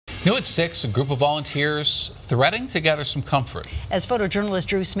New at 6, a group of volunteers threading together some comfort. As photojournalist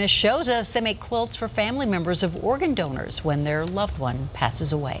Drew Smith shows us, they make quilts for family members of organ donors when their loved one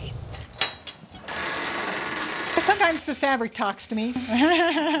passes away. Sometimes the fabric talks to me.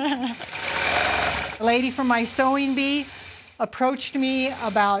 A lady from my sewing bee approached me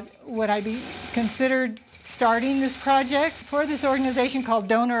about would I be considered starting this project for this organization called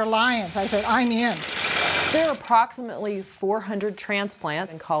Donor Alliance. I said, I'm in. There are approximately 400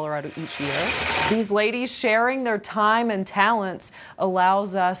 transplants in Colorado each year. These ladies sharing their time and talents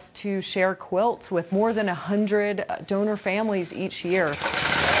allows us to share quilts with more than 100 donor families each year.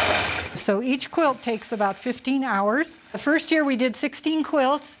 So each quilt takes about 15 hours. The first year we did 16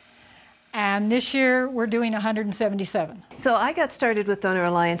 quilts, and this year we're doing 177. So I got started with Donor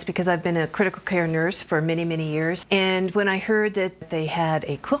Alliance because I've been a critical care nurse for many, many years. And when I heard that they had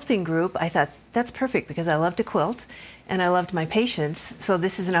a quilting group, I thought that's perfect because I love to quilt and I loved my patients. So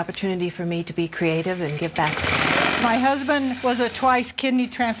this is an opportunity for me to be creative and give back. My husband was a twice kidney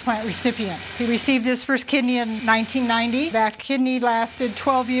transplant recipient. He received his first kidney in 1990. That kidney lasted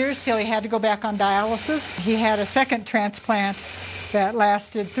 12 years till he had to go back on dialysis. He had a second transplant that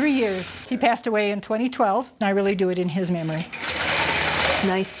lasted 3 years. He passed away in 2012. I really do it in his memory.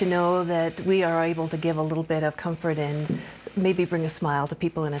 Nice to know that we are able to give a little bit of comfort and maybe bring a smile to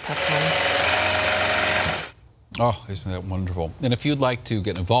people in a tough time. Oh, isn't that wonderful? And if you'd like to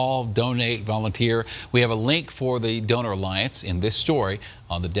get involved, donate, volunteer, we have a link for the Donor Alliance in this story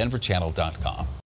on thedenverchannel.com.